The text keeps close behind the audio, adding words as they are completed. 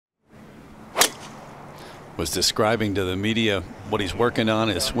was describing to the media what he's working on,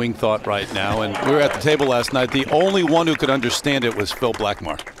 his swing thought right now. And we were at the table last night. The only one who could understand it was Phil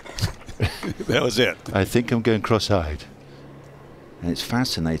Blackmore. That was it. I think I'm going cross-eyed. And it's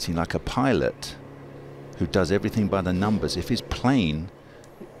fascinating, like a pilot who does everything by the numbers. If he's plain,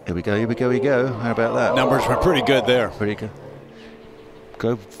 here we go, here we go, here we go. How about that? Numbers were pretty good there. Pretty good.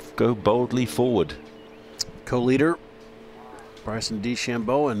 Go boldly forward. Co-leader Bryson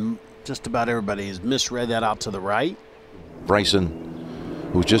DeChambeau, and just about everybody has misread that out to the right. Bryson,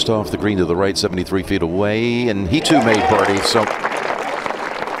 who's just off the green to the right, 73 feet away, and he too made birdie. So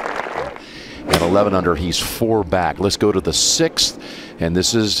at 11 under, he's 4 back. Let's go to the 6th, and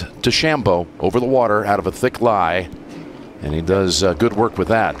this is DeChambeau over the water out of a thick lie, and he does good work with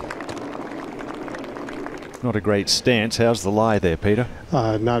that. Not a great stance. How's the lie there, Peter?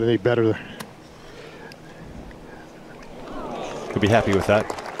 Not any better. Could be happy with that.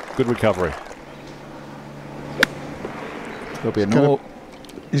 Good recovery. There'll be a more.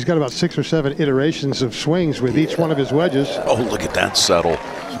 He's got about 6 or 7 iterations of swings with each one of his wedges. Oh, look at that settle.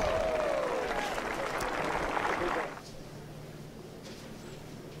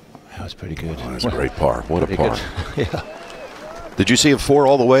 That was pretty good. Oh, that's a great par. What a par. Yeah. Did you see a 4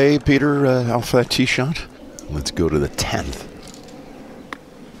 all the way, Peter, off that tee shot? Let's go to the 10th.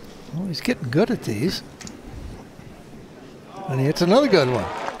 Well, he's getting good at these. And he hits another good one.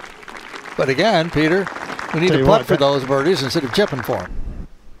 But again, Peter, we need to putt for those birdies instead of chipping for them.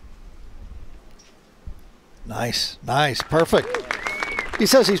 Nice, nice, perfect. He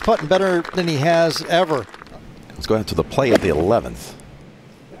says he's putting better than he has ever. Let's go out to the play at the 11th.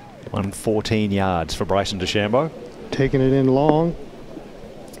 114 yards for Bryson DeChambeau. Taking it in long.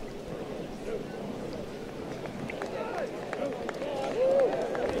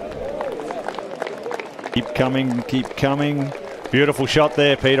 Keep coming, keep coming. Beautiful shot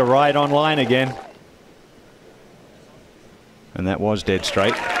there, Peter, right on line again. And that was dead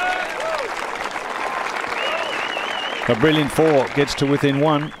straight. A brilliant 4 gets to within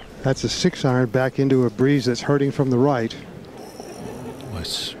 1. That's a 6-iron back into a breeze that's hurting from the right.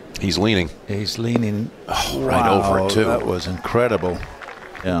 He's leaning. He's leaning. Oh, right over it, too. That was incredible.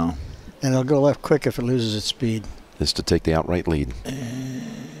 Yeah. And it'll go left quick if it loses its speed. This to take the outright lead.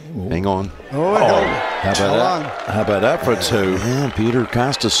 Hang on. Oh, how about that? How about that for a 2? Yeah, Peter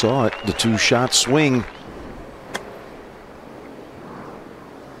Costa saw it. The 2-shot swing.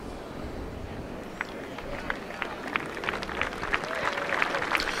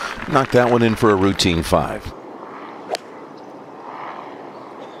 Knocked that one in for a routine 5.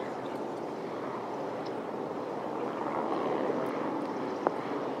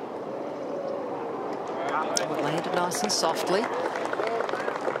 It landed nice and softly.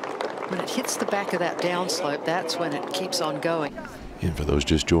 When it hits the back of that downslope, that's when it keeps on going. And for those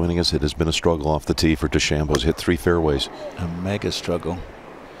just joining us, it has been a struggle off the tee for DeChambeau's. Hit 3 fairways. A mega struggle.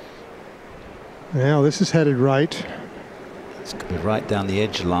 Well, this is headed right. It's going to be right down the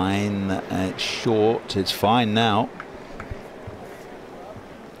edge line. It's short. It's fine now.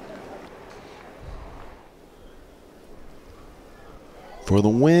 For the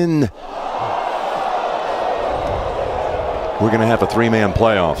win. We're going to have a 3-man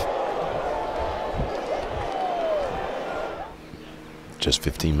playoff. Just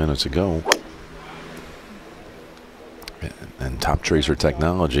 15 minutes ago. And Top Tracer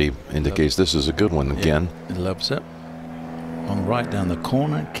technology indicates this is a good one again. It loves it. On right down the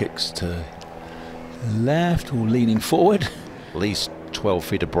corner, kicks to left or leaning forward. At least 12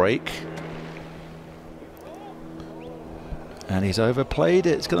 feet of break. And he's overplayed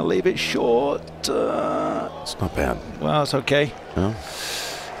it. It's going to leave it short. It's not bad. Well, it's okay. Well,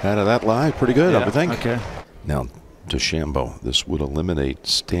 out of that lie, pretty good, I would think. Okay. Now, DeChambeau, this would eliminate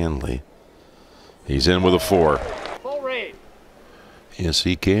Stanley. He's in with a 4. Yes,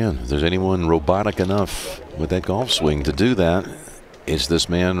 he can. If there's anyone robotic enough with that golf swing to do that, it's this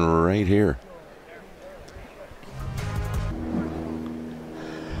man right here.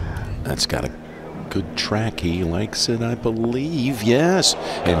 That's got a good track. He likes it, I believe. Yes,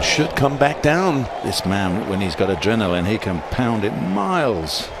 and should come back down. This man, when he's got adrenaline, he can pound it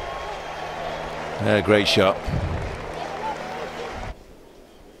miles. Great shot.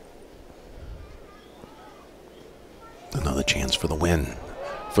 Another chance for the win.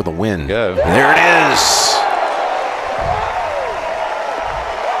 For the win. Go. There it is.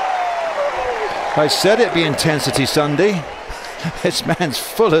 I said it'd be intensity Sunday. This man's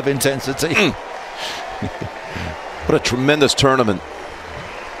full of intensity. What a tremendous tournament.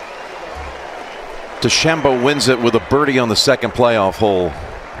 DeChambeau wins it with a birdie on the second playoff hole.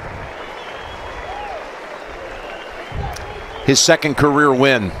 His second career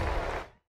win.